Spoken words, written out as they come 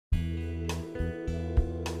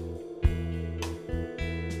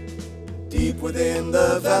Deep within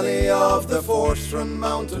the valley of the Forstron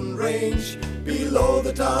mountain range, below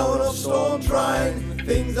the town of Stone Shrine,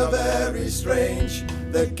 things are very strange.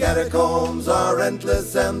 The catacombs are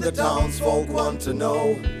endless and the townsfolk want to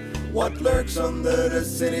know what lurks under the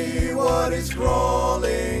city, what is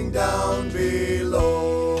crawling down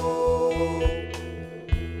below.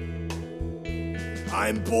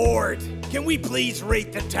 I'm bored. Can we please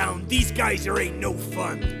rate the town? These guys here ain't no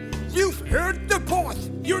fun. You've heard the boss.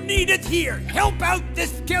 You're needed here. Help out the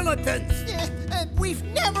skeletons. We've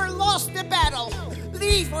never lost a battle.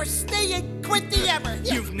 Leave or stay and quit the hammer.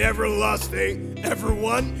 You've never lost, eh? Ever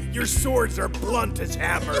won? Your swords are blunt as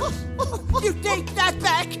hammers. You take that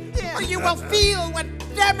back, or you will feel what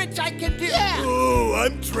damage I can do. Ooh,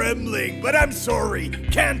 I'm trembling, but I'm sorry.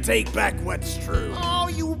 Can't take back what's true. Oh,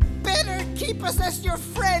 you better keep us as your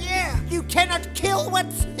friend. You cannot kill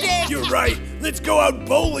what's dead. You're right. Let's go out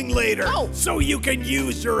bowling later, Oh. so you can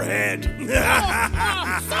use your head.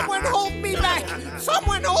 Someone hold me back.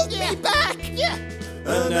 Someone hold me back.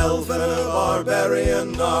 An elf and a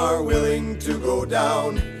barbarian are willing to go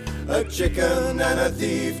down. A chicken and a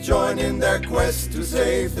thief join in their quest to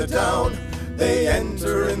save the town. They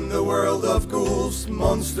enter in the world of ghouls,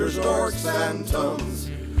 monsters, orcs, phantoms.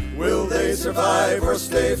 Will they survive or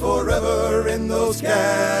stay forever in those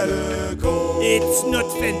catacombs? It's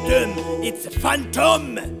not phantom, it's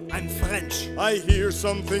phantom. I'm French. I hear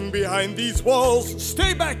something behind these walls.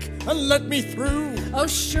 Stay back and let me through. Oh,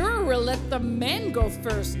 sure, we'll let the men go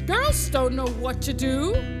first. Girls don't know what to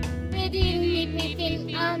do.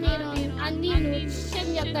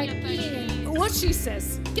 What she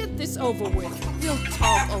says, get this over with. We'll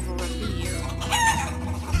talk over a beer.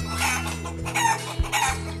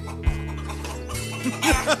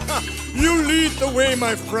 You lead the way,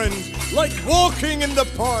 my friend, like walking in the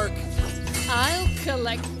park. I'll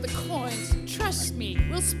collect the coins. Trust me,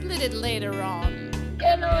 we'll split it later on.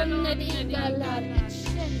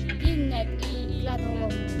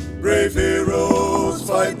 Brave heroes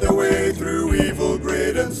fight their way through evil,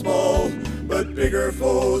 great and small. But bigger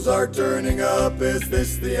foes are turning up. Is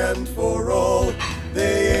this the end for all?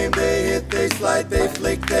 They aim, they hit, they slide, they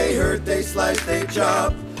flick, they hurt, they slice, they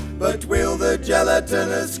chop. But will the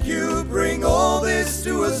gelatinous cube bring all this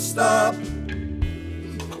to a stop?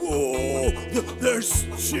 Oh, there's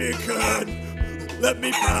chicken. Let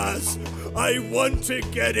me pass. I want to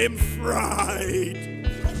get him fried.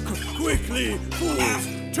 Quickly, fools,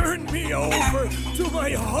 turn me over to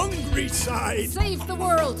my hungry side. Save the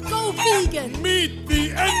world. Go vegan. Meet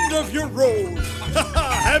the end of your road.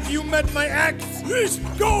 Have you met my axe? He's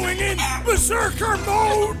going in berserker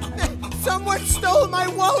mode. Someone stole my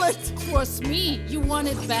wallet. Was me. You want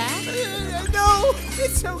it back? No,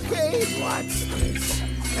 it's okay. What's this?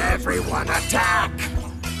 Everyone attack!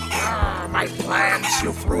 My plans,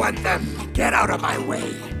 you've ruined them. Get out of my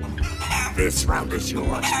way. This round is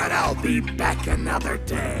yours, but I'll be back another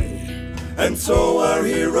day. And so our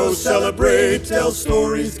heroes celebrate, tell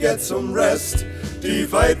stories, get some rest.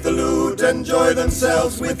 Divide the loot, enjoy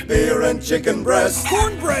themselves with beer and chicken breast.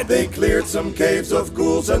 Cornbread! They cleared some caves of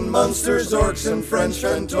ghouls and monsters, orcs and French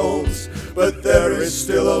phantoms. But there is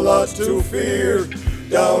still a lot to fear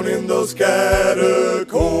down in those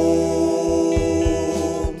catacombs.